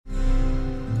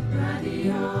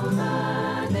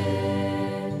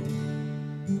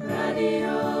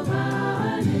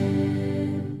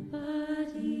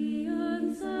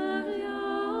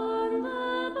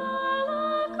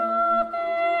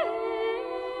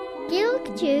Gilg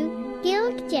Jew,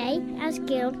 Gilg J as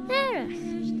Gilg Nerach.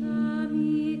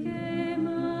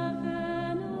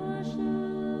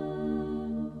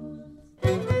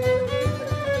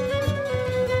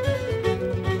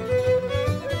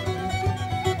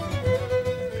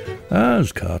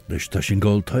 As Cartnish Tashin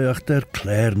Gold Tayach der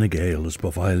Claare na Gael as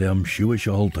Baviliam Shuish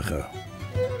Altacha.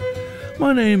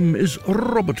 My name is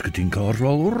Robert Catin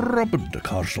Carswell, Robert de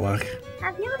Carslach.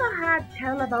 Have you ever had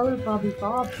tell of old Bobby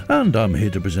Bob? And I'm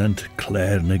here to present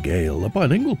Claare na Gael, a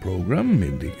bilingual programme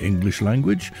in the English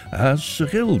language as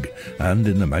Sechilg and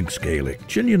in the Manx Gaelic,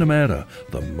 Chinianamera,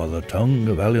 the mother tongue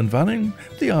of ELIANE Vanning,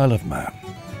 the Isle of Man.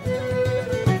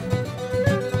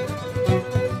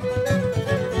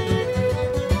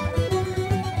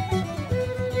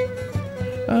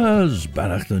 As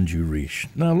Bannacht Jurish.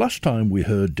 Now, last time we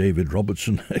heard David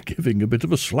Robertson giving a bit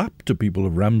of a slap to people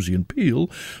of Ramsey and Peel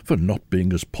for not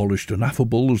being as polished and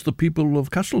affable as the people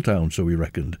of Castletown, so he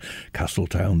reckoned.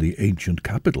 Castletown, the ancient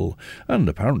capital, and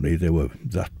apparently they were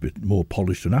that bit more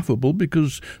polished and affable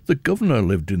because the governor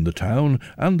lived in the town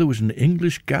and there was an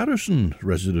English garrison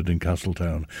resident in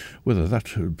Castletown. Whether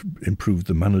that improved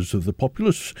the manners of the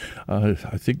populace, I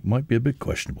think might be a bit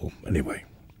questionable. Anyway.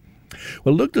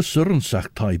 Well, look the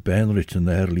Surrensach tai Benrit and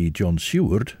early John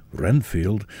Seward,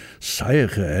 Renfield,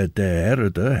 Saige de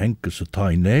Erede, Henkes a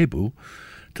tai Nebu,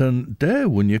 ten der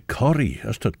won je Corrie,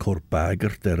 as dat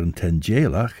Corbager der en ten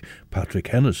Jailach, Patrick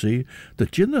Hennessy, de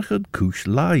Jinnach had Kush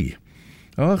Lai,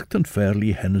 ach ten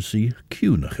fairly Hennessy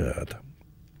Cunach had.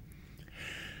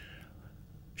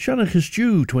 Shanach's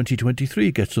Jew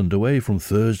 2023 gets underway from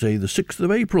Thursday the 6th of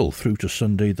April through to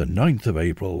Sunday the 9th of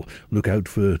April. Look out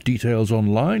for details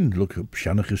online, look up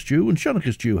Shanach's Jew, and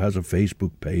Shanach's Jew has a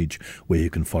Facebook page where you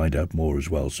can find out more as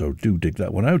well, so do dig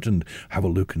that one out and have a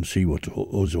look and see what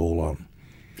is all on.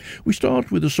 We start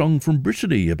with a song from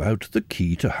Brittany about the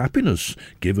key to happiness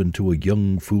given to a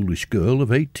young foolish girl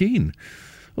of 18.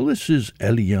 Well, this is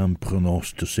ELIANE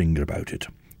PRONOST to sing about it.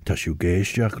 Tashu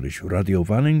geestiach rish Radio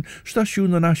Vanning,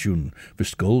 Stasjoen en Asjoen,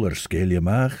 Viscol Scalia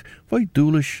Mach, Vai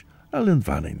Doolish, ELIANE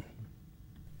Vanning.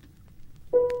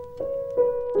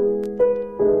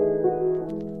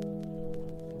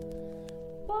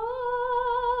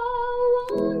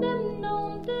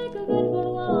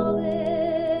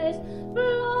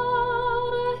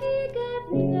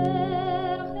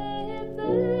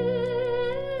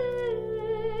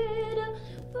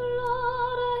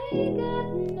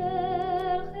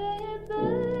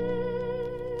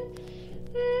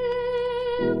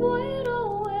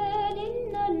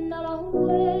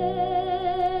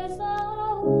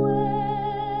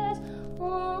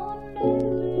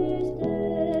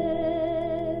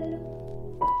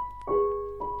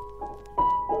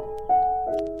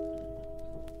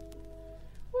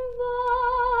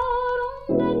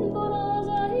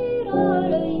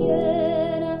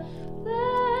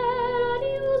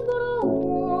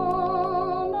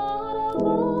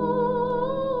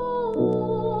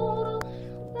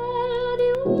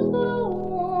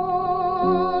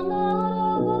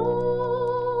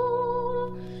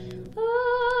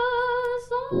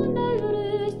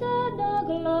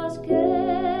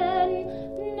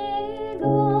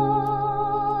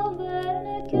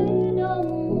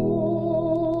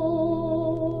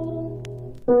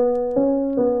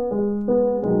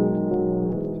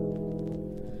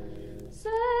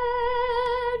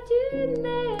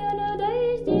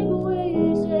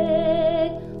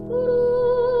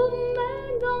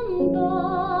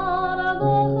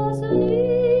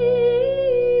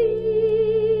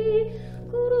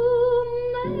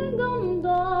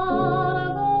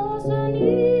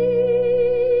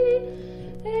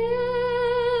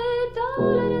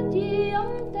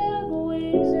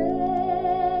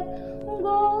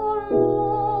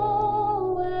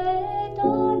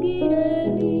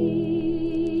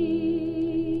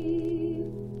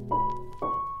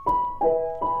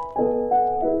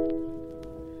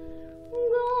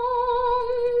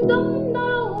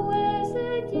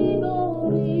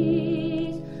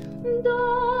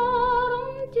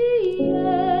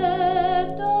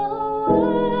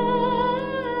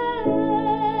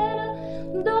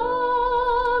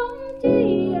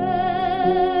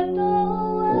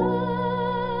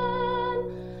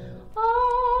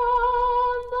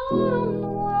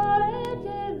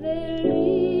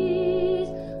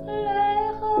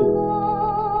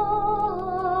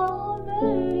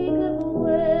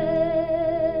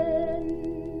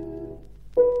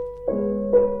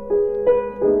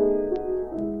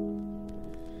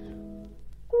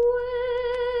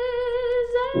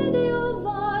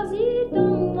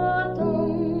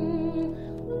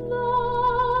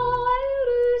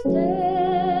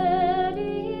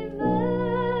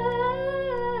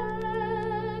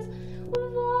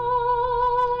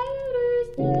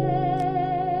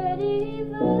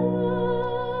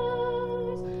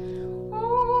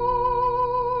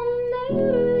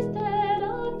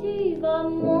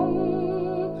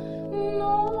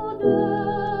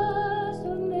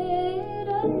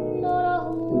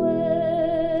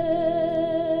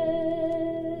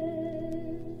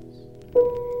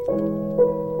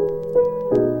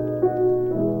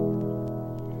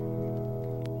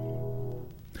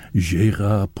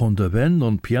 GERAINT PRONOST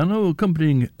on piano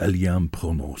accompanying ELIANE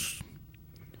PRONOST.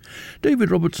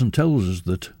 David Robertson tells us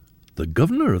that the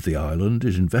governor of the island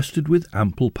is invested with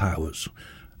ample powers,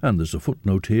 and there's a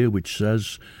footnote here which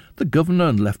says the governor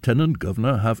and lieutenant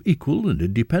governor have equal and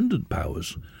independent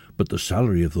powers, but the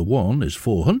salary of the one is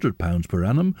 £400 per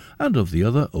annum and of the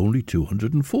other only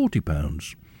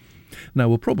 £240. Now,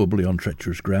 we're probably on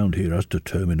treacherous ground here as to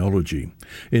terminology.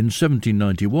 In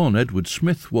 1791, Edward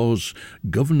Smith was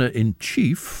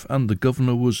Governor-in-Chief, and the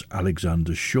governor was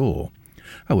Alexander Shaw.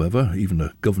 However, even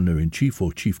a Governor-in-Chief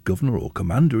or Chief Governor or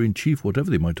Commander-in-Chief,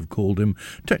 whatever they might have called him,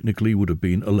 technically would have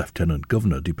been a Lieutenant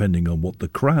Governor, depending on what the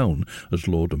Crown, as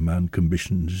Lord of Man,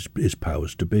 commissions his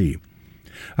powers to be.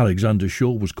 Alexander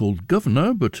Shaw was called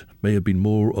Governor, but may have been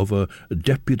more of a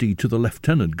deputy to the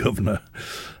Lieutenant Governor.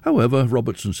 However,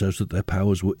 Robertson says that their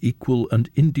powers were equal and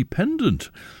independent.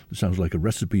 It sounds like a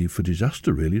recipe for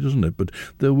disaster, really, doesn't it? But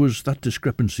there was that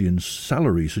discrepancy in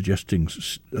salary suggesting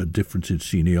a difference in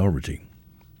seniority.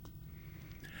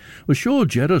 Wel sio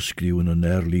Gera sgriw yn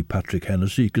early Patrick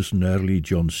Hennessy cys yn early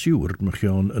John Seward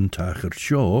mychion yn tacher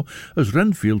Shaw as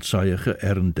Renfield saich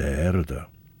yn derda.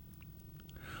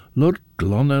 Lord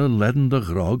glonne ledden de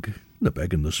grog, de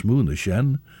beg in de smoon de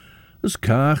shen, as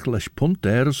kach lesh punt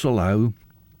solau.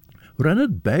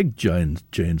 Rennet beg Jane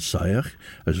saich,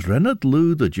 as rennet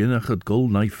loo de jinnach at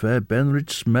gold knife fair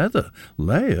Benrich smedder,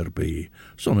 layer be,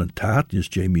 son and tartjes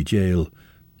Jamie Jail,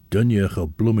 dunjach o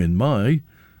bloomin' my,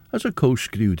 as a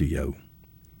co-screwde jou.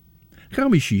 Ga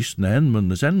mi schiest nen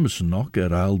men as en knock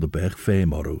al de berg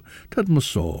femorrow, tad me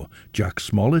saw, Jack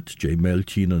Smollett, J.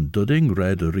 Melchin and Dudding,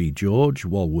 Red Ree George,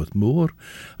 Walworth Moore,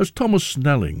 as Thomas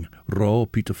Snelling, Raw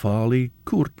Peter Farley,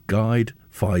 Kurt Guide,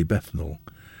 Phi Bethnal.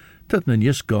 Tad nen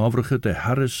yes gavrige de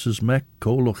Harris as mech,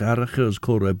 Koloch Arige as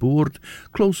Correboord,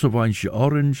 close of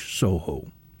Orange,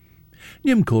 Soho.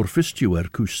 Nim cor fistu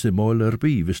cwys simoiler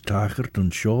bi vis tachert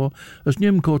and shaw, as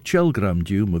nim cor chelgram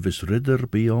diw vis ridder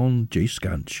beyond J.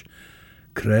 Scanch.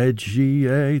 Cred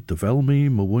de Velmi,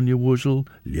 Mawunya Wuzzle,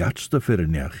 Liats de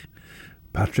Firiniach.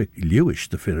 Patrick Lewis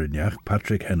de Firiniach,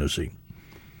 Patrick Hennessy.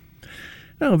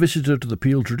 Now, a visitor to the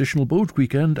Peel Traditional Boat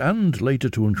Weekend and later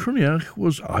to Untruniach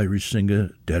was Irish singer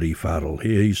DAOIRI Farrell.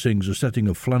 Here he sings a setting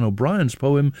of Flann O'Brien's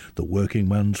poem, The Working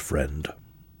Man's Friend.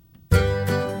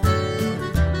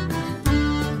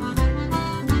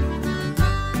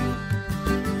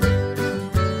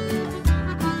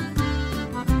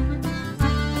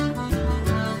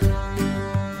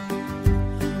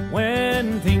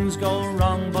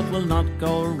 Will not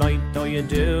go right, though you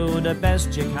do the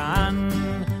best you can.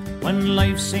 When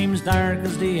life seems dark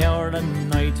as the hour of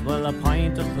night, well, a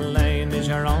pint of plain is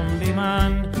your only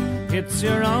man. It's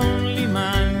your only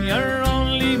man, your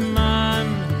only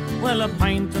man. Well, a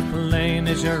pint of plain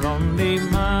is your only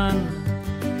man.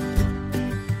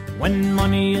 When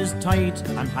money is tight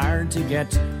and hard to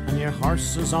get, and your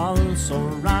horse is also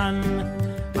ran,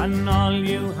 and all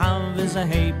you have is a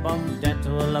heap of debt,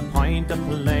 well, a pint of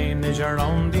plain is your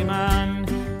only man.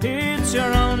 It's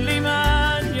your only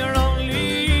man, your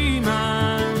only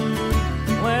man.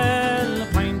 Well, a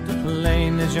pint of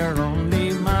plain is your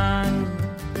only man.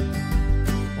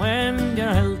 When your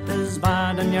health is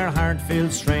bad and your heart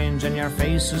feels strange and your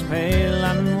face is pale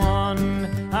and wan,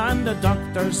 and the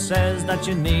doctor says that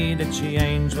you need a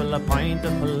change, well, a pint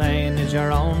of plain is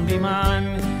your only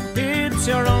man. It's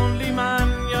your only man,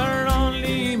 your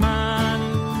only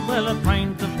man. Well, a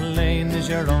pint of plain is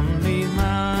your only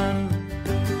man.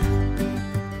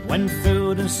 When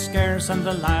food is scarce and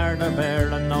the lard are bare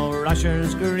and no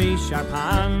rashers grease your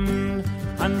pan,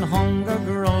 and hunger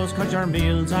grows 'cause your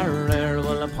meals are rare,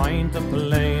 well, a pint of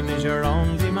plain is your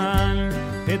only man.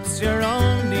 It's your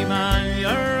only man,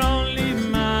 your only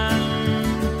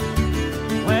man.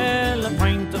 Well, a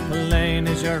pint of plain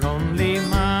is your only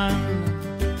man.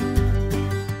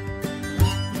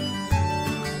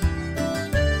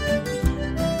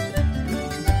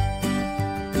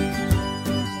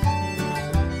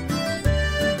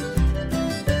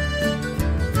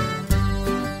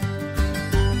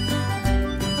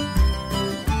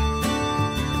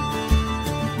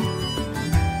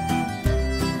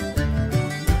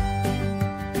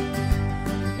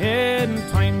 In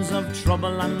times of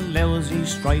trouble and lousy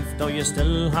strife, though you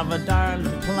still have a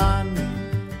darling plan,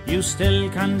 you still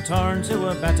can turn to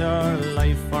a better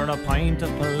life, for a pint of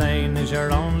plain is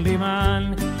your only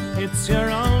man. It's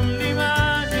your only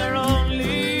man, your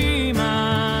only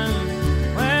man.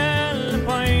 Well, a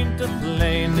pint of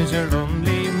plain is your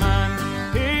only man.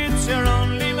 It's your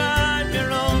only man,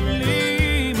 your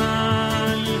only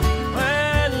man.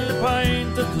 Well, a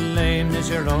pint of plain is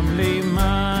your only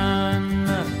man.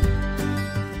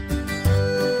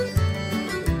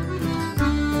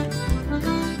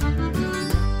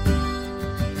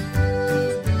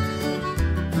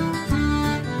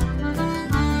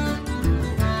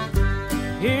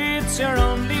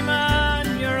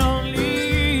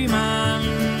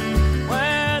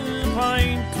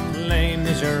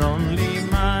 is your only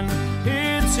man.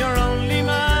 It's your only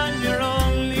man, your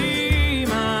only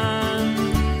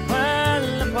man.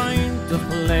 Well, a pint of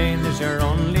plain is your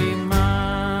only man.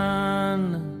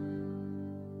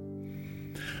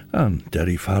 And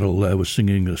Derry Farrell there was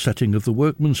singing a setting of The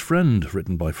Workman's Friend,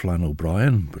 written by Flann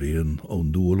O'Brien, Brian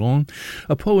O'Newalon,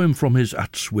 a poem from his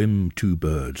At Swim Two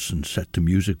Birds, and set to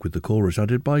music with the chorus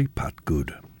added by Pat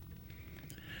Good.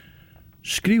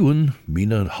 Skriwen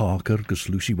Mina Harker gus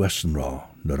Lucy Westenra,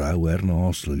 na rawer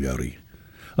na Llyri,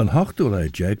 and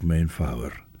hochtol jeg mein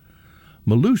fawr.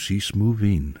 Ma Lucy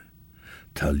smooth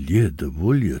ta lyd de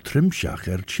wulje trimshach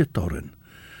chitorin,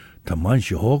 ta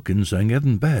manche Hawkins ang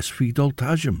edden bes fidol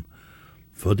tajum.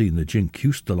 Fuddy na jin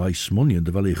custalai smunion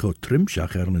de valley go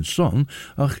trimshach en son,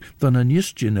 ach dan an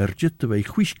jistjin jit de wei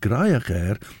chwish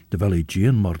graaiach de valley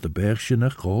jin mar de bergshin a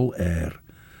gol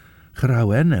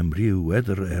Grauw en rieuw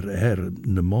weder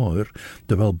na moer,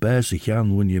 terwijl bij zich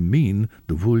aan wanneer je meen,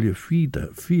 de voel je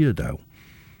vierdouw.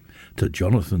 Te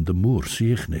Jonathan de Moor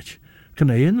zie ik niet. Kan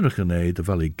hij inrichten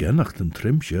terwijl ik gennacht een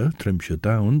trimsje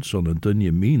down, zo'n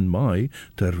dunje meen mij,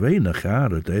 ter weinig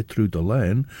jaren de through de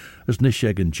lijn, als niet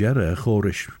een jerre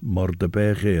chorisch maar de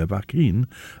berge bakien,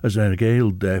 als een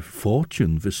Gael de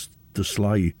fortune wist de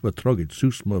sly wat trog het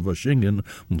soesma was zingen,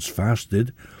 ons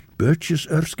fasted, Birches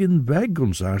Erskine weg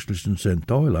ons aarslisten zijn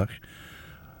toilach,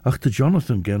 ach de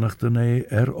Jonathan genachten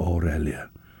Aurelia.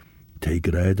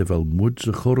 Tegerijde wel moed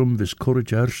ze chorum vis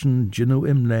courage ersen gino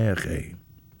im neege.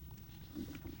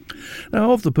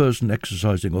 Now, of the person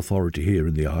exercising authority here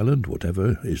in the island,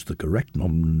 whatever is the correct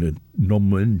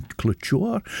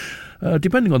nomenclature,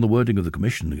 depending on the wording of the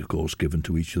commission, of course, given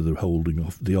to each of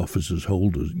the officers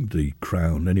holding the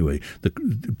crown, anyway,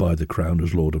 by the crown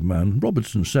as Lord of Man,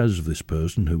 Robertson says of this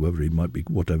person, whoever he might be,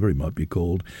 whatever he might be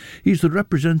called, he's the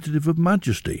representative of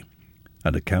Majesty,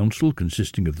 and a council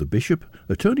consisting of the Bishop,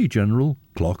 Attorney General,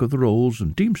 Clerk of the Rolls,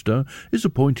 and Deemster is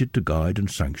appointed to guide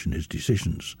and sanction his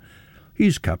decisions. He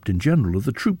is Captain General of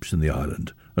the troops in the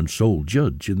island and sole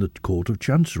judge in the Court of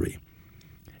Chancery.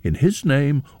 In his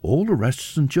name all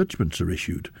arrests and judgments are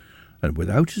issued, and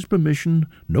without his permission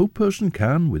no person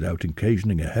can, without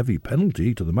occasioning a heavy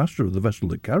penalty to the master of the vessel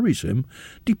that carries him,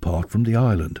 depart from the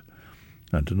island.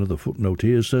 And another footnote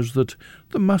here says that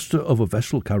the master of a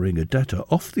vessel carrying a debtor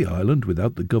off the island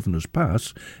without the governor's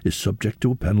pass is subject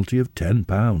to a penalty of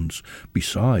 £10,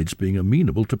 besides being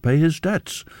amenable to pay his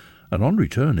debts, and on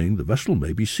returning the vessel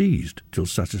may be seized till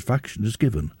satisfaction is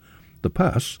given. The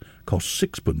pass costs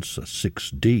 6pence,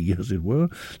 6d as it were,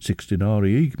 16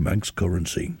 RE Manx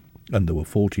currency, and there were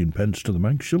 14 pence to the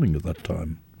Manx shilling at that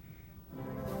time.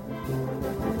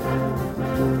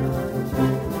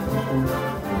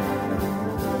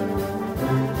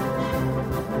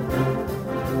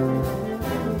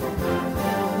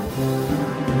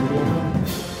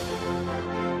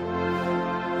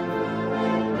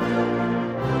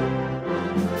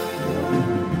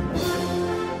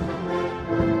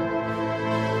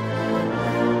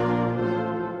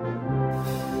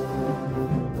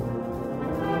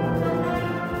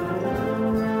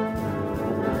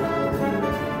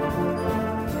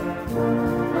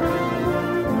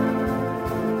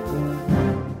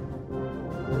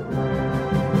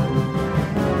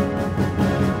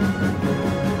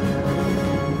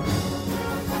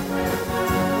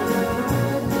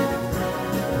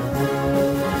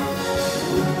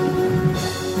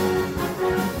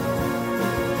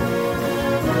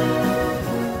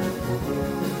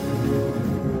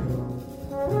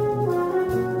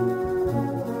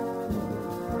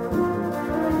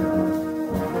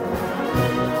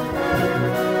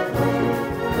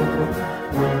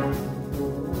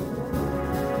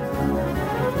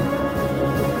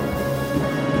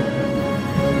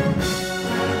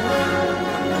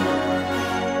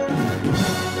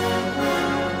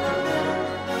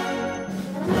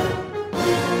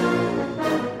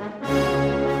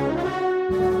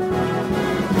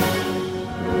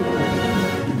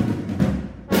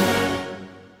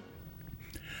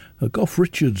 Gough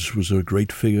Richards was a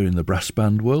great figure in the brass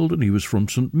band world, and he was from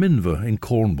St Minver in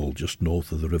Cornwall, just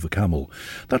north of the River Camel.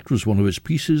 That was one of his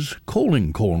pieces,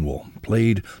 Calling Cornwall,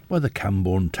 played by the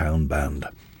Camborne Town Band.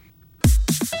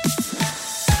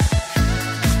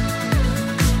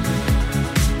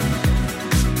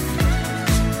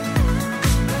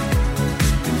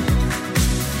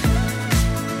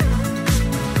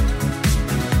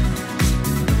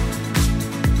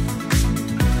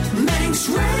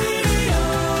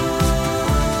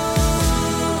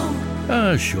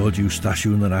 Siodiw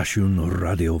stasiwn yr asiwn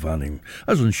radio fanning.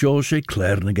 As yn sio se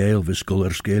Claare na Gael fisgol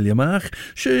Sgéile mach,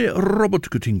 se Robert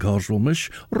Gutting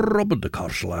Carswelmish, Robert de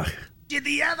Carslach. Did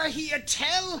thee ever hear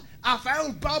tell of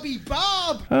old Bobby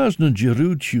Bob? As na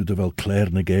Giroudju de wel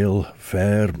Claare na Gael,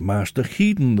 fair Master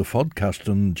Heeden de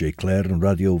podcasten, J. Claare en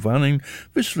Radio Vanning,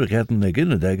 vis vergeten ag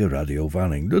inadege Radio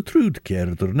Vanning, de trude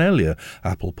Claire Dernelia,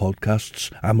 Apple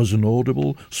Podcasts, Amazon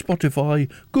Audible,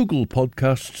 Spotify, Google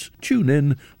Podcasts,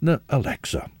 TuneIn, na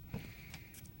Alexa.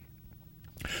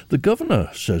 The Governor,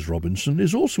 says Robinson,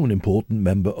 is also an important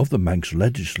member of the Manx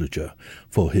legislature,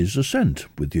 for his assent,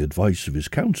 with the advice of his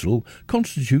council,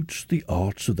 constitutes the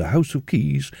arts of the House of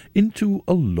Keys into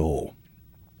a law,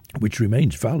 which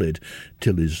remains valid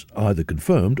till is either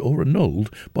confirmed or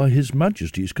annulled by His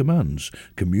Majesty's commands,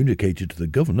 communicated to the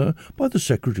Governor by the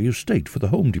Secretary of State for the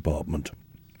Home Department.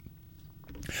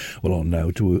 Well, on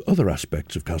now to other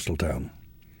aspects of Castletown.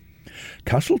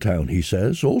 Castletown, he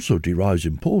says, also derives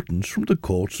importance from the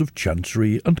courts of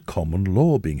chancery and common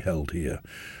law being held here,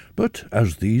 but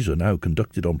as these are now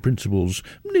conducted on principles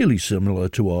nearly similar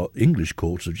to our English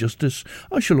courts of justice,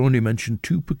 I shall only mention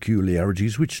two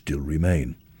peculiarities which still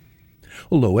remain.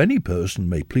 Although any person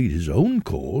may plead his own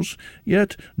cause,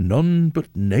 yet none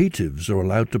but natives are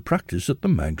allowed to practice at the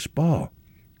Manx bar.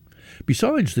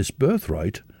 Besides this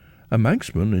birthright, a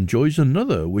Manxman enjoys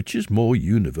another which is more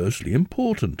universally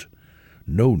important.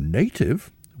 No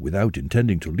native, without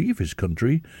intending to leave his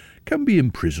country, can be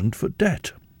imprisoned for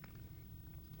debt.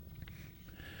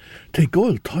 Te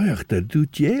goil toiach der du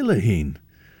jela heen.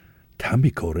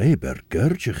 Tammy Correber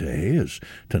gurge hees,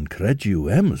 ten credu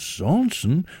ems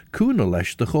sonsen, kuna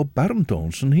lestig op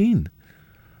Barntonsen heen.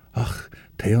 Ach,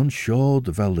 te on shaw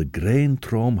de wel de grain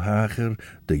troomhager,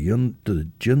 de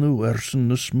ginu ersen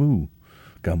na smoo.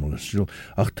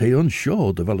 Ach, te on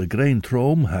shaw de wel de grain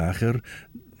troomhager,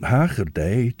 hager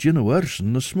de ginu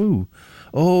ersen na smoo.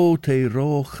 O, te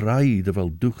ro chrai de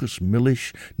wel duchus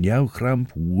millish, nieuw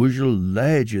gramp, wuzel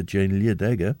leidje jen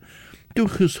liedegge.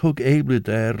 Duchus hug eble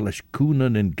der lesh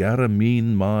kunen in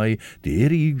garameen mai, de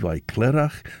eri vai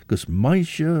klerach, gus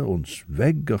meisje ons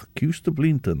weg ach kuste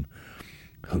blinten.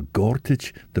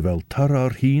 Gegortich de wel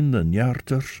tarar heen en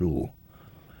jarter soel.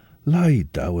 Lai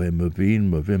dawe me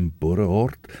vim burre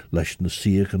ort, lesh na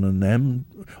siegen en em,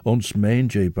 ons mijn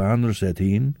jay banners et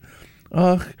heen.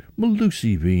 Ach, me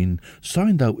Lucy veen,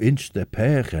 sein thou inch de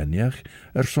peach enjach,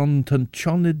 son ten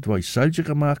chonid vai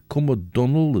seilge maak komme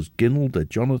Donald as ginnel de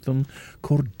Jonathan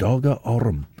cor dogga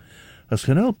orm. As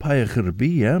genel peacher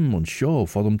bi ons shaw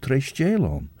for them tresh jail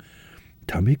on.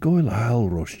 Tammy goil aal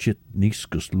ros chit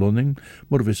niskus lunning,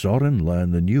 maar vis oren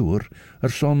lan de newer,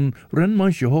 son ren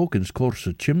meisje Hawkins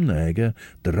korse chimnege,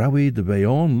 de rawi de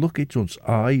bayon look it ons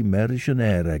eye merish en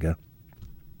erege.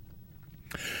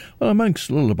 Well, a Manx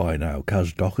lullaby now,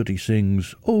 CAZ Dougherty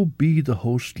sings "Oh Be the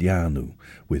Host lhiannoo"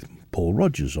 with Paul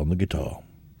Rogers on the guitar.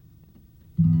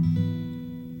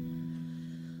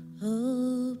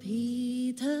 Oh,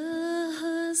 be the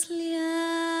host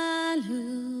lhiannoo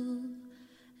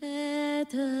at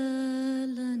the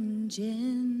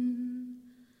luncheon,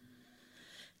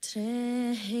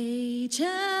 tre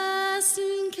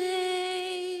jasin ke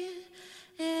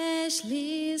esh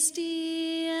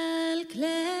listi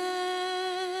Alc'houez.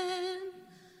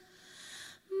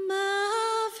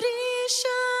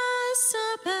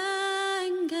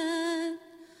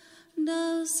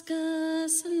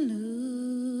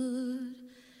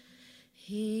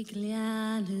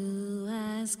 Lhiannoo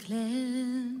as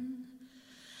clean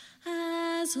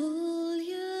as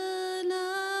lhiannoo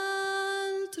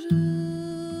true.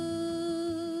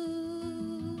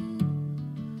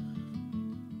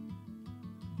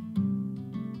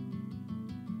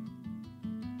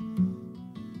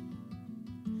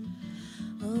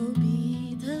 Oh,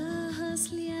 be the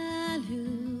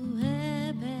lhiannoo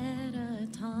e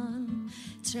beraton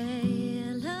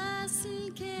treila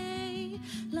silke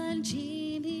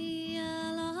l'algini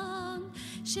along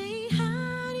she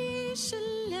harish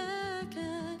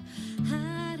laka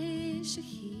harish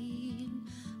heen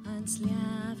on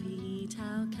slavi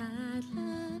tau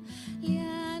katla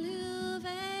lhiannoo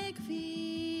veg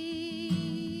veen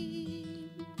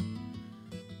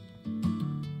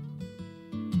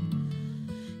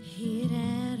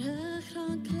here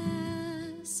chronkla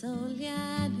so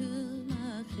lhiannoo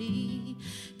magri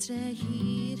tre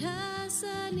hira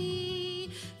sani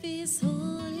vis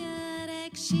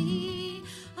huljarek shi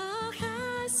och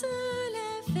hasule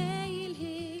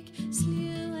feilhig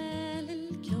sluel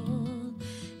giaull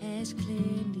es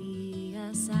klendi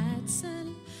asatsel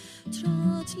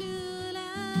trot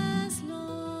lulas lo.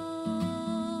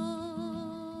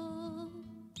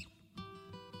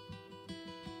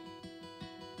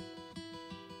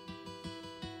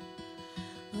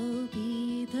 Oh,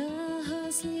 be the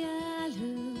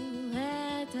lhiannoo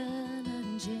at the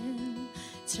luncheon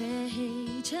tre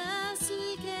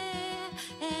jaslge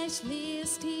es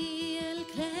listi el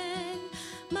kren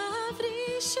ma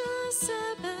frisha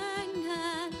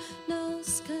sabangan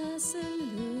nos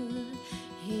kasalu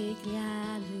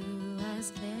higlalu as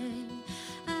kren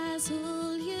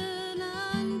azul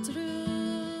yunandru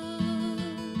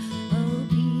o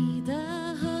pida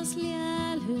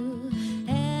hoslialu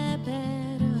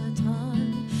eberaton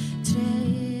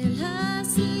trail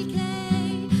hasilke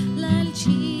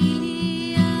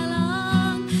lalchili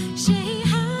along she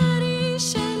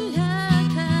harish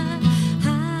laka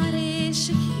harish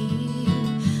hi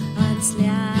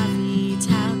anslavi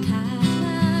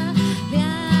taukala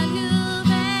lianu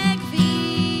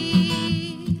vegvil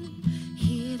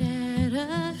hirera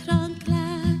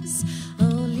kronklas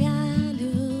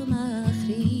olialu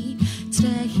machri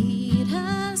trehira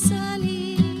sali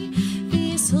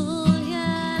visul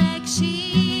yarekshi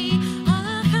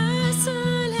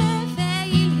ahasule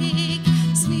veilig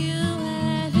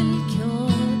smuelen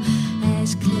kjol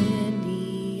es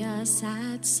klenia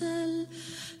satsel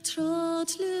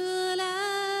trotlulas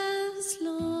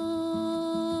lo.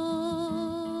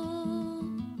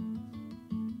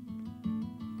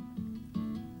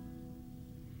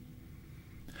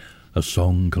 A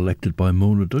song collected by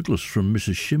Mona Douglas from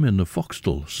Mrs. Shimmin of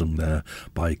Foxtel, sung there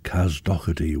by CAZ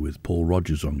Dougherty with Paul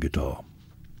Rogers on guitar.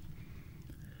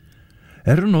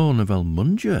 Ern fel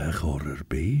munja chorer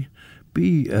bi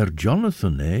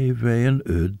Jonathan ve an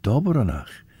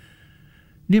dobranach.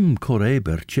 Nim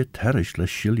coreber chit herish le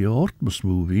shilja ortmus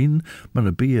movin man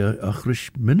a bia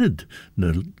achrish minid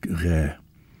na ge.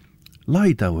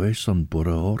 Lai dawes on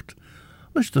bora ort,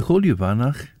 les de chulje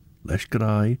vanach, les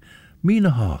grai,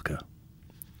 Mina haka.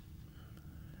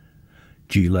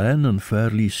 Gilen and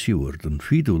Fairly Seward and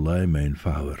Fido lei mijn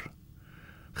fawr.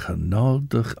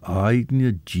 Genadig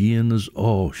eigne Gian's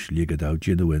osh ligget out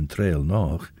Gino en trail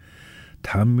noch.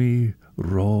 Tammy,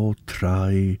 ro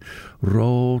trai,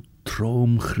 ro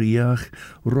trom chriach,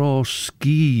 ro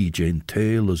ski jen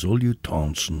tail as ulju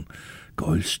tonsen.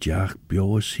 Goilstjach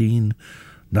bioas heen,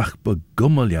 nach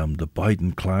begummeljam de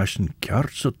Baidin clashen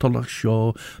kjartse tullach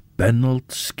shaw, Bennelt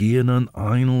skiën en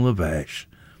einel a vesh.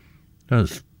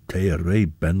 As teer rei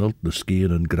bennelt de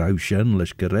skiën en grauwshen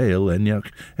les gereil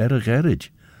enjach a gerrig.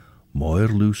 Moir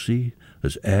Lucy,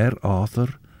 as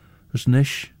Arthur, as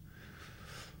nish.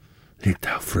 Ligt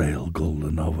how frail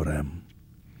golden over hem.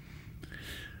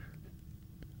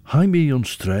 Jaime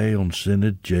ons stray ons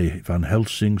sinned J. Van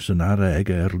Helsing's en arre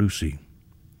egge Lucy.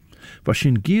 Was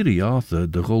in giri Arthur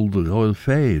de golde royal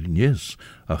fair, yes,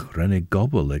 ach rennig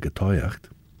gobble egge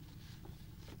toyacht.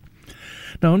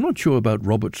 Now, I'm not sure about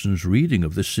Robertson's reading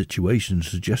of this situation,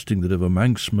 suggesting that if a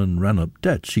Manxman ran up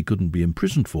debts, he couldn't be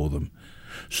imprisoned for them.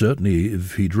 Certainly,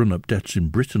 if he'd run up debts in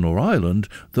Britain or Ireland,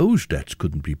 those debts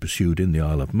couldn't be pursued in the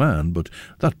Isle of Man, but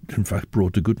that, in fact,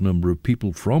 brought a good number of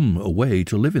people from away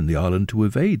to live in the island to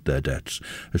evade their debts,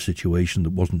 a situation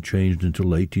that wasn't changed until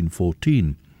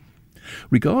 1814.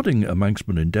 Regarding a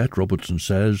Manxman in debt, Robertson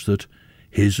says that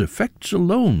his effects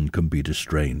alone can be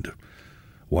distrained,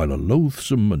 while a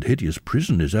loathsome and hideous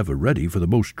prison is ever ready for the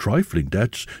most trifling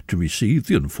debts to receive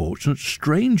the unfortunate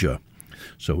stranger.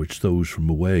 So it's those from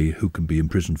away who can be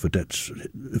imprisoned for debts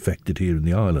effected here in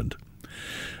the island.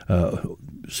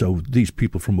 So these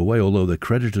people from away, although their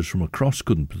creditors from across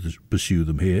couldn't pursue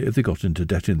them here, if they got into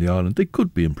debt in the island, they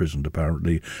could be imprisoned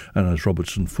apparently. And as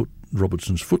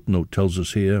Robertson's footnote tells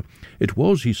us here, it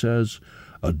was, he says,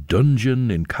 a dungeon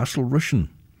in Castle Rushen.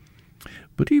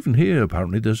 But even here,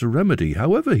 apparently, there's a remedy.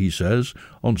 However, he says,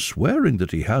 on swearing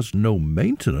that he has no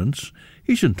maintenance,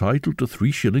 he's entitled to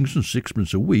 3 shillings and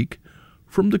 6pence a week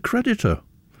from the creditor.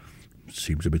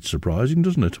 Seems a bit surprising,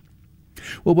 doesn't it?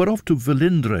 Well, we're off to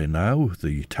Felindre now,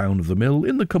 the town of the mill,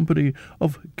 in the company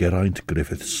of GERAINT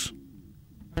GRIFFITHS.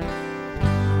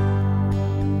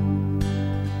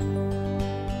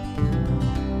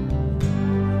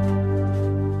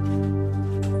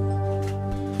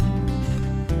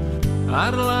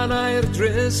 Arlan a'r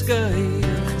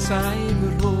drysgych saib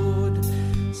yr hod,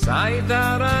 said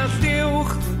arall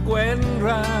diwch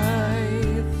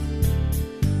gwenraith.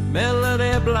 Meler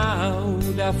e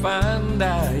blawd a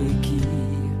ffandau ci,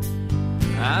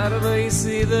 ar fwy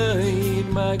sydd ein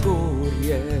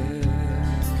magwriau.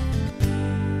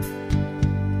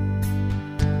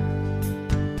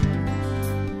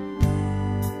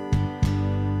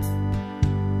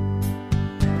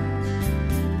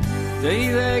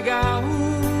 Deuddeg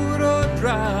awr o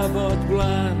drafod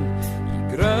blan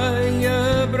I greu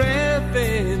y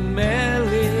brethyn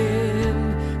melyn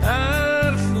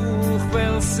A'r llwch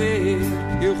fel sir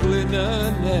uwchlyn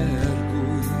yn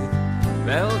gwydd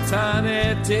Fel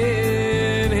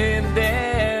tanedyn hyn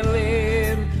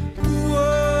delyn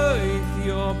Whoa!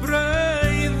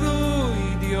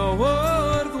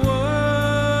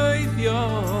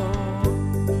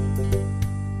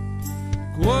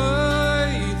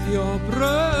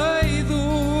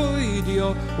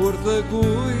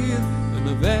 gwydd yn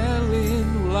y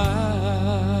felin wlan.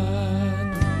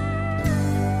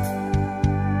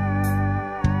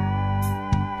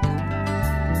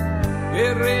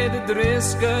 Red y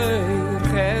drisgair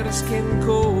chers cyn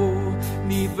co,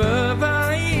 ni fyfa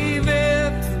i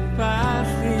fydd yn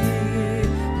pallu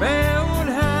mewn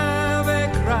hafe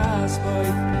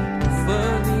crasboedd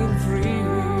ffynnu'n ffri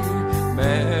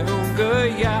mewn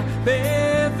gya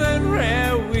beth yn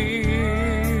rewi.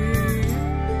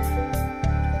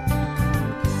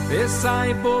 Besai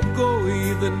bob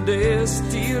gwydd yn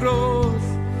destirodd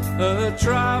y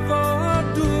trafod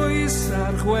dwys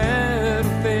ar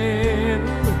chwerthin.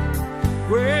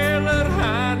 Gwel yr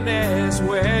hanes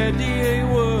wedi ei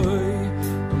wei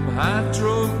ym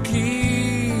hadron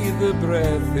cydd y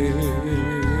brethyn.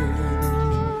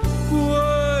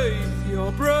 Gweithio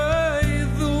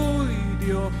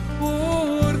breuddwydio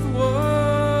wrth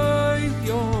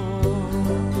weithio.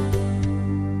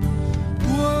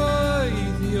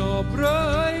 Gweithio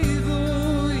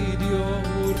breuddwydio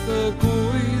wrth y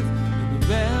gwydd yn y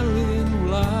felin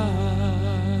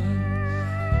wlan.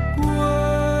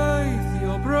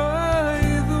 Gweithio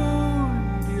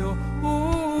breuddwydio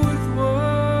wrth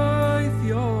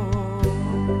weithio.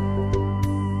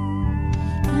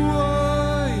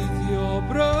 Gweithio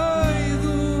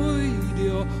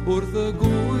breuddwydio wrth y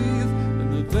gwydd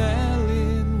yn y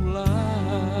felin wlan.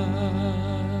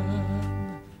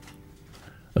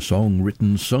 A song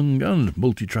written, sung and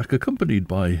multi-track accompanied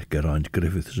by Geraint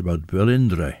Griffiths about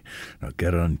Felindre. Now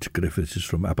Geraint Griffiths is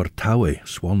from Abertawe,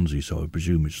 Swansea, so I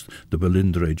presume it's the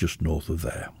Felindre just north of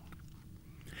there.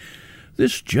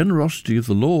 This generosity of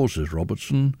the law, says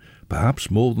Robertson, perhaps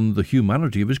more than the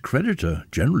humanity of his creditor,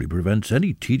 generally prevents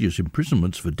any tedious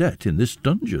imprisonments for debt in this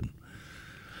dungeon.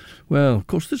 Well, of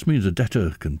course, this means a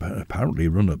debtor can apparently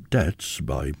run up debts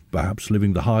by perhaps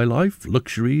living the high life,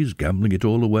 luxuries, gambling it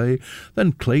all away,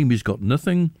 then claim he's got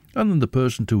nothing, and then the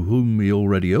person to whom he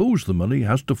already owes the money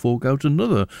has to fork out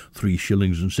another 3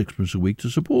 shillings and sixpence a week to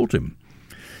support him.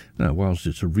 Now, whilst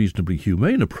it's a reasonably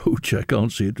humane approach, I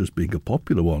can't see it as being a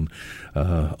popular one.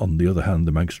 On the other hand,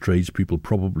 the Manx tradespeople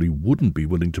probably wouldn't be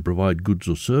willing to provide goods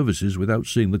or services without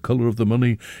seeing the colour of the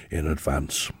money in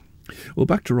advance. Well,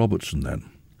 back to Robertson then.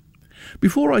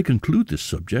 Before I conclude this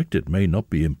subject, it may not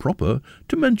be improper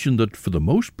to mention that, for the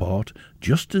most part,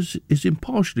 justice is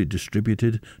impartially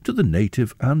distributed to the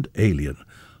native and alien,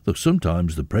 though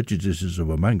sometimes the prejudices of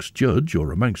a Manx judge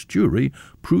or a Manx jury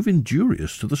prove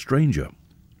injurious to the stranger.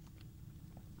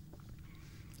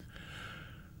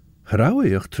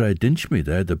 Hrawiach tre dinchmi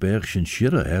de berg sin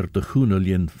shira de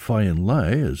chunalien fain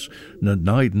lai as na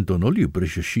naiden don olju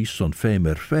brisha shis on fe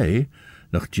mer fe,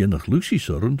 nach jinnach Lucy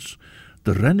Surrens,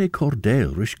 de renne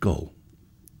cordeel rish gol.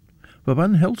 Va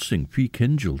van Helsing fi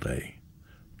kinjel day.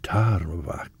 Tar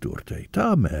vach doorte,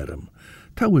 ta merem,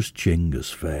 ta was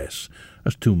chingus fes,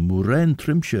 as to moerain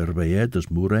trimsher vejed as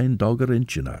moerain dogger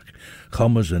inchinach,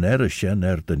 chommas en shen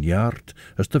den yard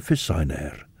as de fissain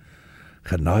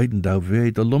Genaiden dou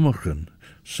vee de lummerken,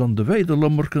 son de vee de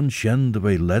lummerken shen de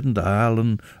vee ledden de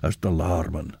halen as de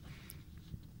larmen.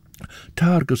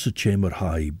 Targus a chamber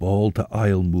high, ball to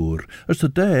Islemoor, as de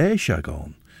day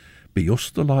shagon. Be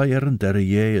us the liar and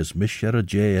derriere as misher a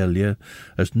elia,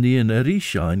 as nien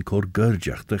shine cor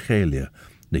gurjach de gelia,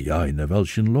 ne jain a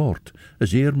Welschen lord,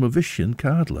 as eer me vishin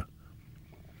cadler.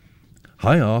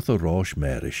 High Arthur Rosh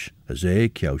Marish, as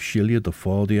kjou shilje de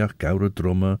faudiach gaure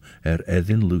drummer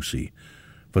Edin Lucy,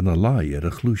 van a lie a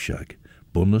chlushag,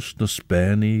 bunnes na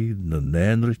spani na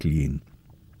nenrit lien.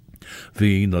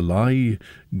 Wie na lie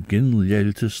gin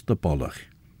ljeltis de bollach,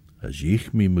 as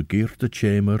ich me geert de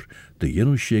chamber, de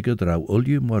jenu shigge drau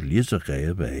ulje maar lizach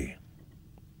away.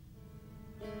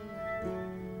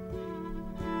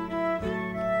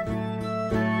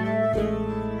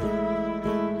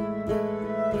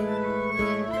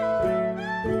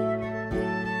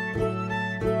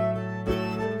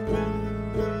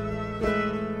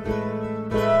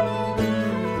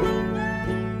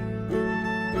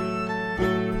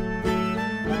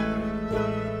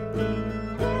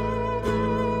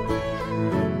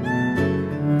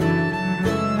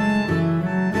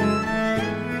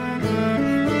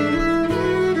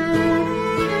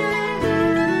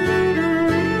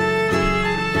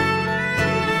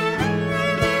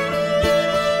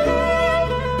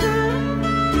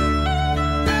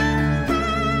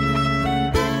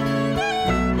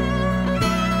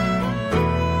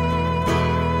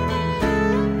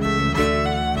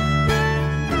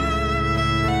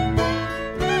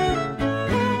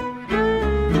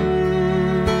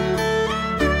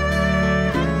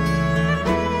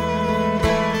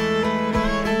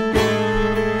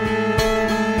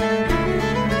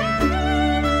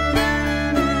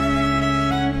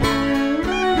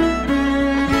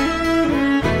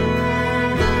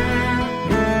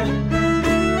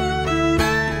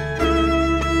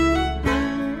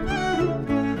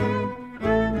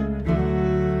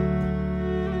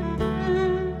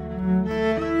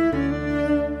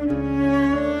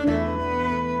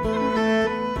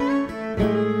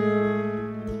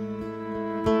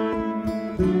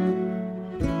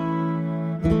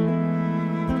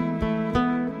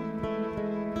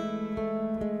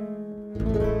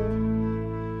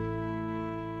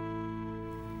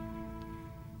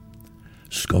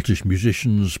 Scottish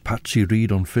musicians Patsy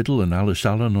Reed on fiddle and Alice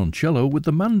Allen on cello, with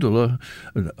the mandolin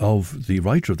of the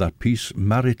writer of that piece,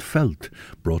 Marit Felt,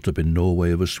 brought up in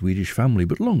Norway of a Swedish family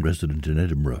but long resident in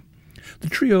Edinburgh. The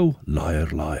trio Lyre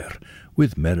Lyre,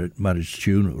 with Marit's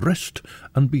tune Rest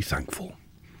and Be Thankful.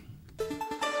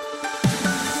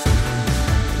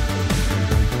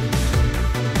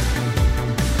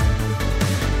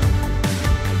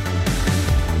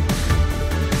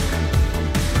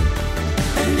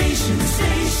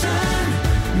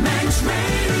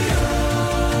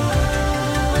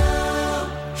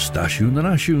 Stasiwn yn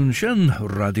asiwn, sien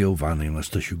radio fanning na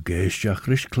stasiw geisdiach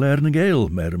rys Claare na Gael,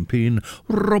 mer yn pin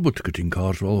Robert gyda'n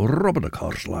Carswell, Robert y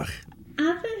Carslach.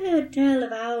 Have you heard tell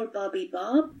of our Bobby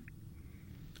Bob?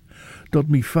 Dod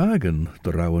mi fagen,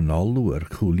 dy raw yn olwyr,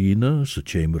 chwlina, sy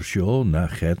chamber sio, na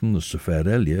chedyn, sy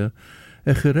fferelia,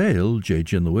 GERAINT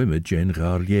Jane the Wimid, Jane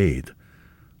Gar Lied.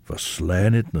 Fa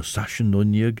slenid na sasyn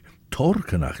nuniag,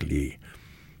 torc yn ach li.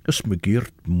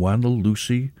 Ysmygirt mwanel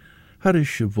Lucy,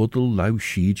 Harish y fwdl law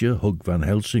sidia hug van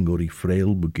Helsing o'r I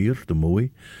ffrail bygyr dy mwy,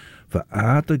 fa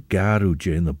ad y garw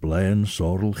Jane the blaen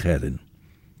sorl chedyn.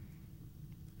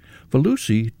 Fa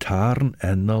Lucy tarn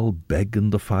ennal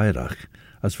beggen dy feirach,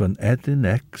 as van edin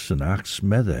ex en ach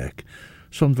smedek,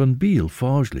 son van biel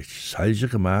fauslich,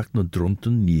 seilje gemaakt na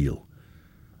drunten niel.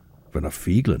 Van a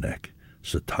fieglenek,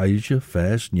 sy tailje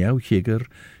fes niaw higger,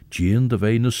 Jean de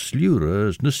veen na slure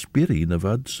as na spiri na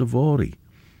vad savori.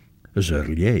 As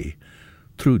lie,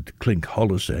 trud klink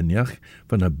holles enjach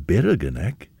van a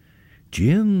birgenek,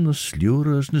 Jean na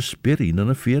slure as na spiri na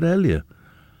fierelia.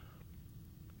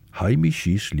 Haimi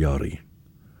shies ljari,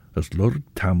 as lord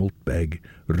tamelt beg,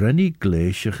 renny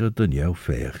glaciige den jou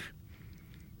veeg.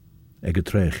 Ege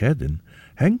treich hedin,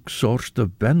 henk sorst de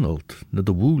bennelt na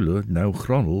de woele nou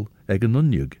gronel ege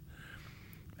nunjug.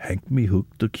 Henk mi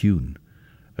hoek de kuun,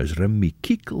 as rem mi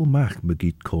kiekel mag me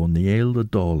giet Cornwall de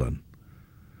dolan.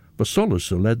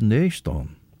 Vasolus a led neest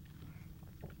on.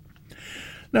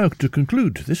 Now, to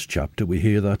conclude this chapter, we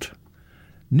hear that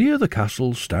near the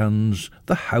castle stands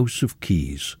the House of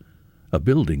Keys, a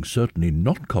building certainly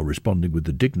not corresponding with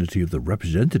the dignity of the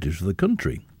representatives of the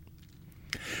country.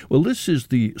 Well, this is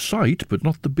the site, but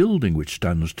not the building which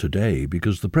stands today,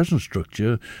 because the present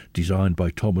structure, designed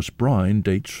by Thomas Brine,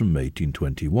 dates from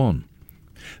 1821.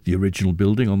 The original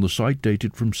building on the site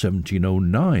dated from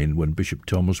 1709, when Bishop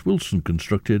Thomas Wilson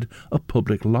constructed a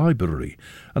public library,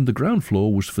 and the ground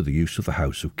floor was for the use of the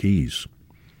House of Keys.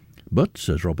 But,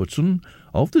 says Robertson,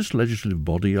 of this legislative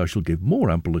body I shall give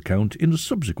more ample account in a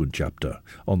subsequent chapter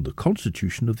on the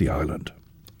constitution of the island.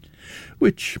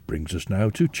 Which brings us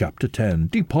now to Chapter 10,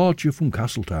 Departure from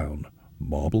Castletown,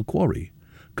 Marble Quarry,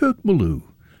 Kirkmaloo,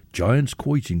 Giant's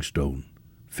Quoiting Stone,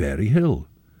 Fairy Hill,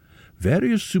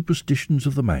 various superstitions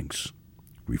of the Manx,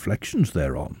 reflections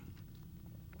thereon.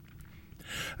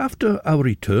 After our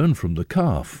return from the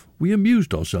Calf, we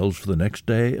amused ourselves for the next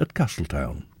day at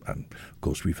Castletown, and of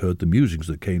course we've heard the musings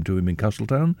that came to him in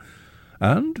Castletown,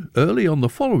 and early on the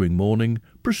following morning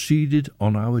proceeded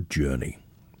on our journey.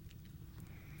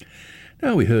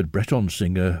 Now, we heard Breton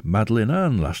singer Madelyn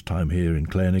Ann last time here in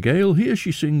Claare na Gael. Here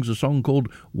she sings a song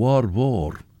called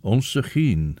War-vor, on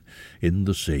Sechin, in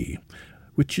the sea,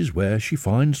 which is where she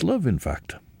finds love, in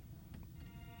fact.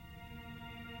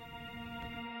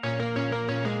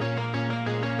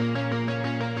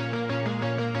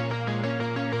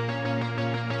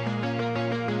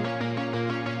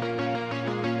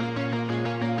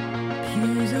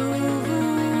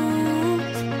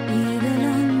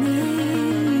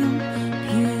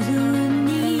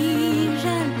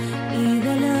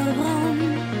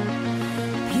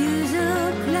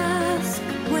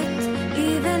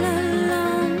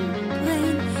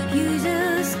 Use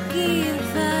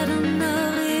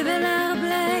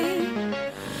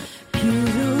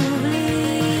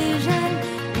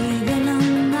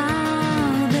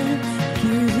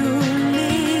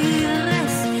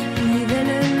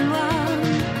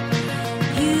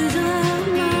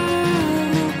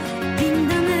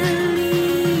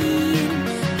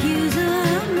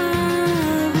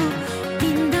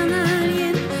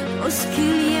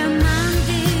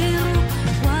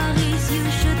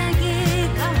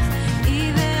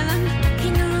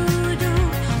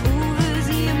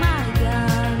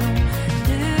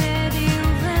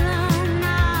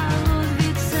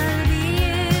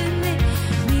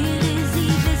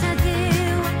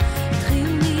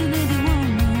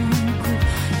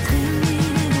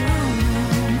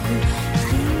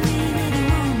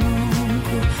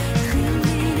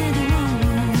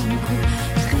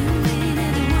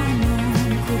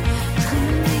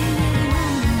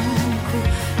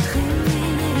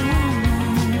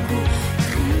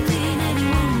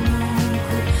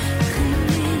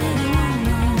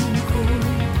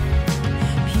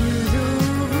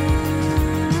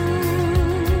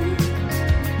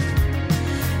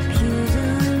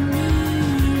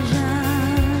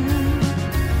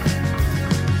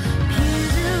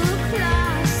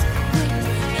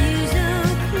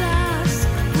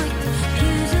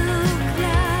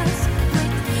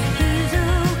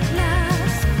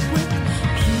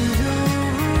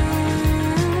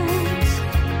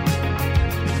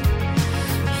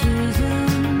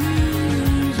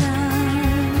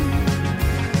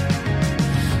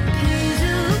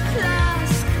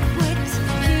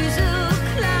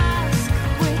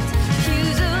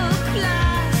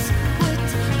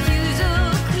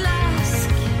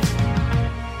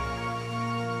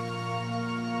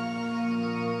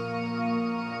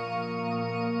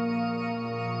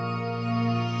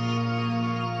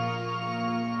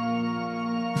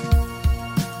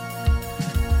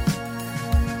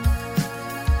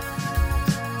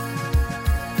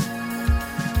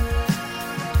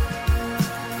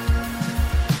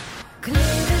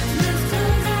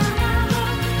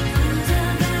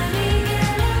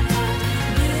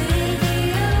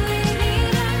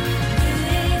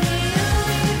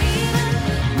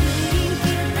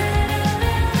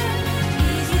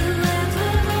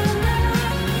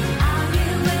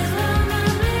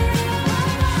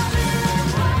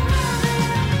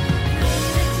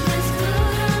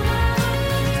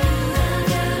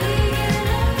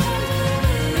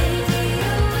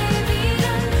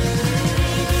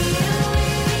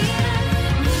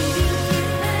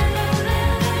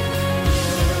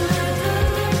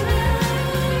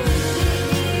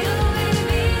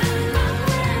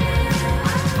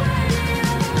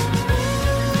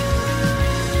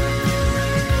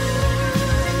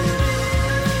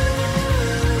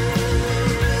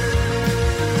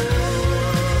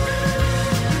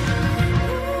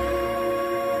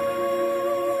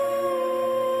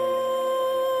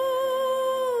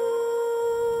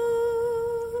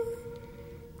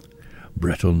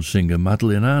Breton singer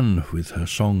Madelyn Ann with her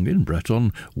song in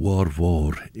Breton,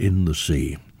 War-vor, in the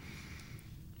sea.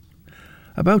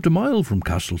 About a mile from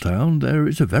Castletown there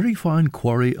is a very fine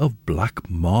quarry of black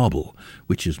marble,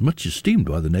 which is much esteemed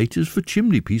by the natives for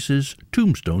chimney pieces,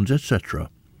 tombstones,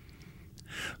 etc.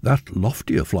 That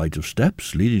loftier flight of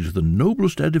steps leading to the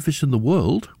noblest edifice in the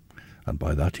world, and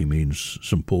by that he means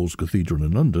St. Paul's Cathedral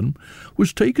in London,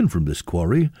 was taken from this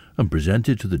quarry and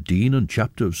presented to the Dean and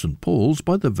Chapter of St. Paul's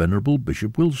by the Venerable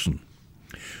Bishop Wilson.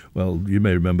 Well, you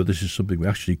may remember this is something we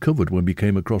actually covered when we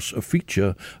came across a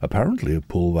feature, apparently of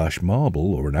Pulvash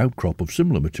marble or an outcrop of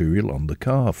similar material on the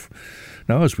Calf.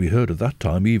 Now, as we heard at that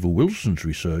time, Eva Wilson's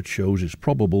research shows it's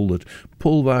probable that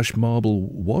Pulvash marble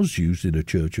was used in a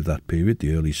church of that period,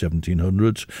 the early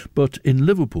 1700s, but in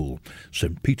Liverpool,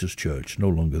 St. Peter's Church, no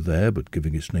longer there, but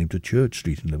giving its name to Church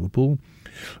Street in Liverpool.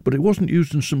 But it wasn't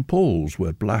used in St. Paul's,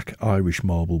 where black Irish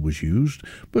marble was used,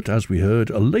 but as we heard,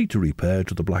 a later repair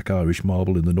to the black Irish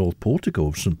marble in the north portico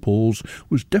of St. Paul's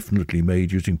was definitely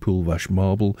made using Pulvash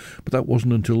marble, but that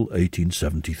wasn't until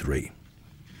 1873.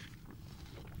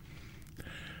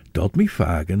 Dod mi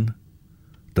fagen,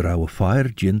 drou fire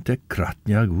jinte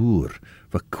kratnia gŵr,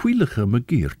 va quillige me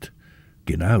geert,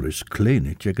 genauris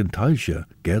kleinit ag an tailsje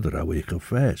gedder au eich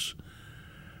fes.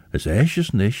 As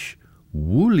eisjes nish,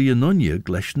 woelie an onje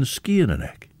gleshn skien an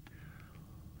ek.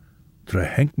 Tra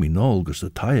henk mi nolgus the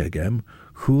tie agam,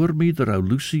 chŵr mi drou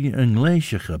Lucy an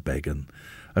gleisige beggen,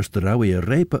 as drou e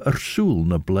repe soel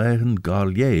na blegen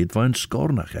garlied vain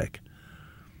scornach ek.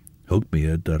 Hug mi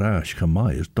a darash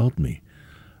chamai as dod mi,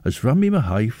 as ram mi ma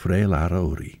hai frail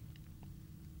arauri.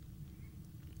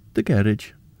 The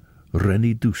garage,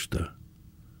 Rennie Dooster,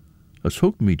 as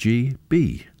hug mi G.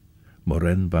 B.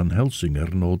 Moren van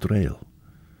Helsinger no drail.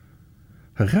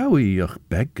 Hagawi och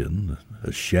beggen,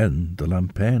 as shen de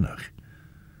lampenach.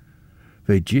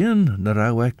 Ve gin na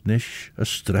raueknish, a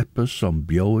streppus on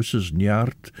biois's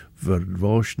njart,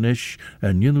 vervoshnish,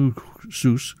 en ynu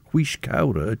sus huish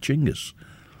kaura a chingus.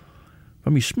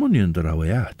 Van mi smunnion de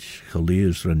raueat,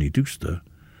 chaleers rennie dooster,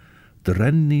 de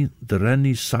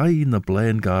rennie sai na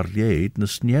blaen garlied na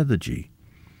sneddergy.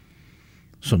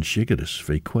 Son shigeris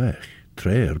ve quech,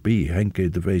 treer bi henke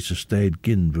de vese steed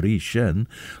gin vri shen,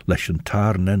 lesh een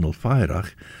tar nennel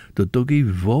feirach, de duggy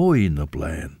voi na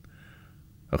blaen.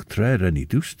 Ach tre rennie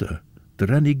dooster, de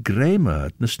rennie grema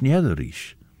at na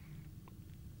snedderich.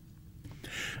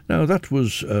 Now, that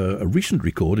was a recent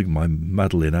recording by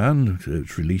Madelyn Ann.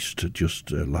 It's released just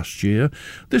last year.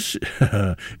 This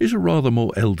is a rather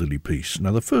more elderly piece.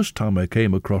 Now, the first time I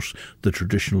came across the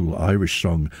traditional Irish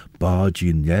song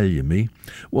Baidin Fheilimi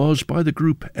was by the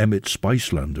group EMMET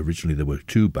SPICELAND. Originally, there were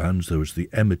two bands. There was the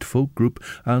EMMET Folk Group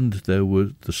and there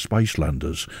were the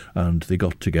Spicelanders. And they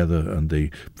got together and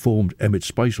they formed EMMET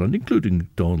SPICELAND, including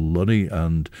Donald Lunny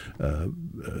and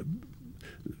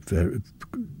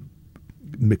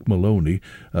Mick Maloney.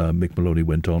 Mick Maloney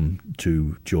went on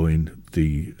to join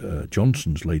the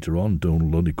Johnsons later on.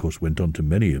 Donald Lunny, of course, went on to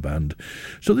many a band.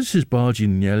 So this is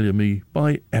Baidin Fheilimi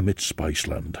by EMMET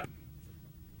SPICELAND.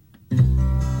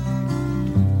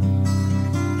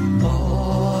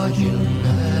 Baidin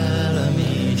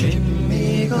Fheilimi,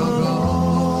 Jimmy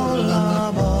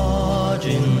Gogola,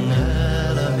 Baidin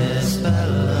Fheilimi,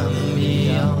 Spellam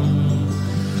young.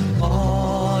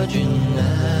 Baidin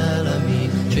Fheilimi,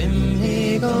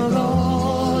 Jimmy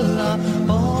Gogola,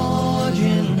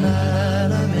 Baidin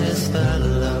Fheilimi,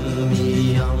 Spellam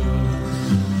young.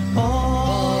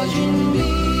 Baidin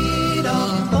Bida,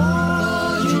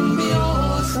 Baidin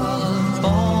Biosa,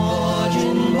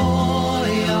 Baidin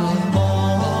Boya,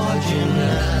 Baidin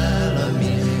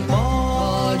Fheilimi,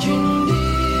 Baidin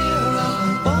Dira,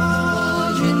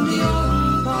 Baidin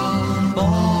Diompa,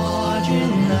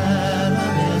 Baidin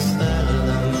Fheilimi,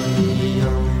 Spellam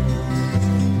young.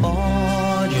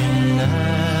 Baidin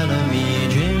Fheilimi,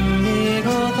 Jimmy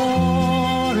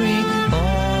Gogory,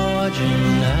 Baidin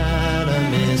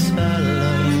Fheilimi,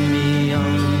 Spellam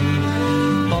young.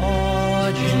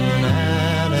 Baidin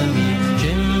Fheilimi,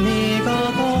 Jimmy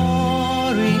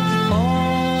Gogory,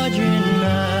 Baidin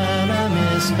Fheilimi,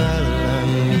 Spellam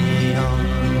young.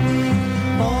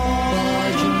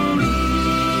 Baidin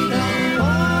Bida,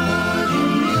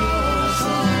 Baidin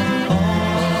Biosa,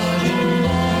 Baidin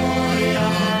Boya,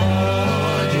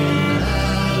 Baidin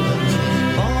Fheilimi,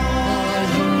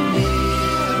 Baidin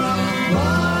Dira,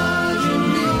 Baidin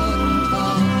Diompa,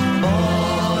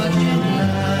 Baidin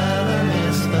Fheilimi,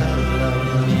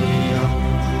 Spellam young.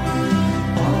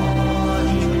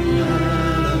 Baidin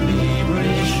Fheilimi,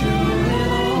 Brishu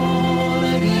in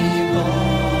Olagi,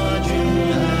 Baidin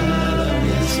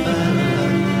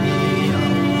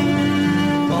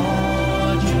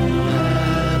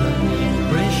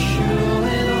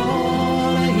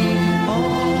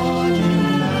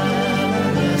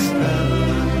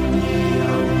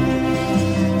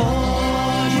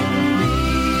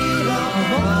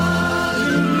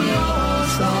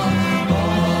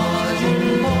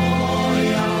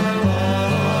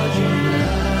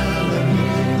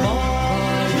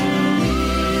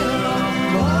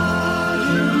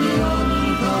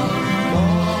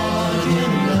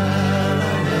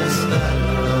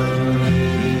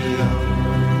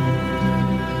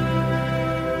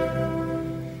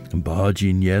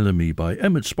Baidin Fheilimi by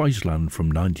EMMET SPICELAND from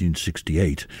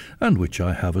 1968, and which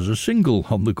I have as a single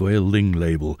on the Gael Ling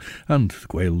label, and the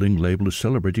Gael Ling label is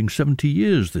celebrating 70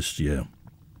 years this year.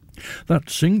 That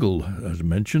single, as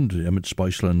mentioned, EMMET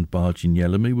SPICELAND Baidin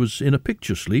Fheilimi, was in a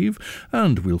picture sleeve,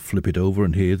 and we'll flip it over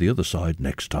and hear the other side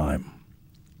next time.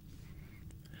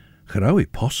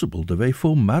 Geraint possible de bheith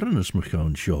fó marinus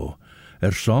machán seo,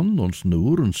 son ons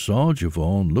nuair an sáide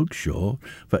bháin lug seo,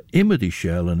 va imidi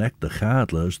shell an ec de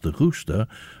chadla as de gusta,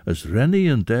 as renny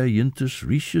and de yintus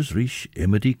riches riche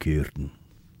imidi keerten.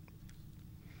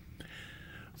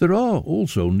 There are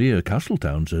also near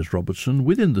Castletown, says Robertson,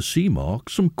 within the sea mark,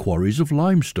 some quarries of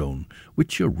limestone,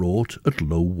 which are wrought at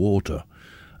low water,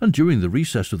 and during the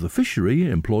recess of the fishery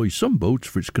employ some boats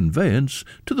for its conveyance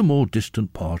to the more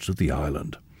distant parts of the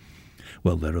island.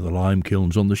 Well, there are the lime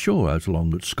kilns on the shore out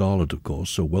along at Scarlet, of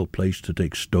course, so well placed to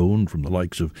take stone from the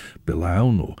likes of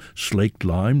Bilown or slaked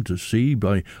lime to sea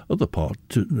by other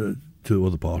to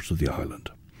other parts of the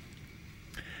island.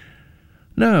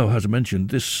 Now, as I mentioned,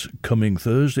 this coming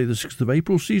Thursday, the 6th of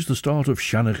April, sees the start of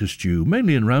Seanachas Dú,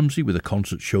 mainly in Ramsey, with a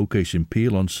concert showcase in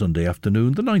Peel on Sunday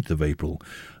afternoon, the 9th of April.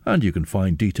 And you can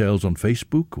find details on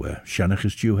Facebook, where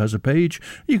Seanachas Dú has a page.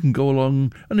 You can go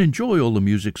along and enjoy all the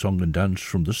music, song and dance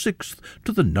from the 6th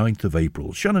to the 9th of April.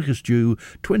 Seanachas Dú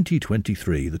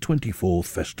 2023, the 24th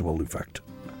festival, in fact.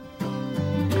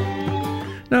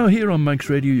 Now, here on Manx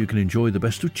Radio, you can enjoy the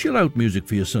best of chill-out music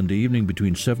for your Sunday evening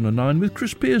between 7 and 9 with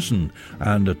Chris Pearson.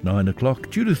 And at 9 o'clock,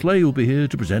 Judith Lay will be here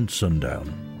to present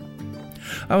Sundown.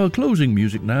 Our closing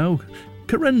music now.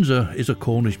 Carenza is a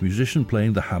Cornish musician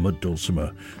playing the hammered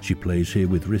dulcimer. She plays here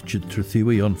with Richard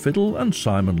Trethiwi on fiddle and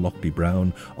Simon Lockley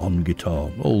Brown on guitar.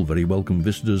 All very welcome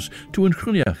visitors to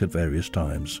Inchruineach at various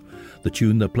times. The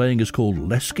tune they're playing is called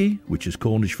Leski, which is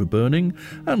Cornish for burning,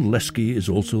 and Leski is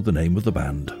also the name of the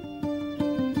band.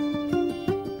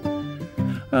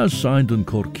 As signed on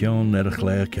Corcion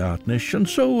Claare Cartnish, and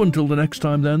so until the next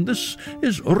time then, this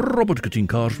is Robert Cutting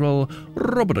Carswell,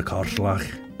 Robert a Carslach.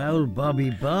 Old Bobby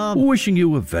Bob. Wishing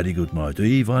you a very good night.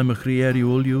 Eve, I'm a Crieri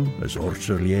Ulju, as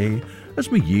Orserlier, as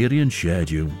my Yeri and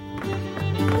shared you.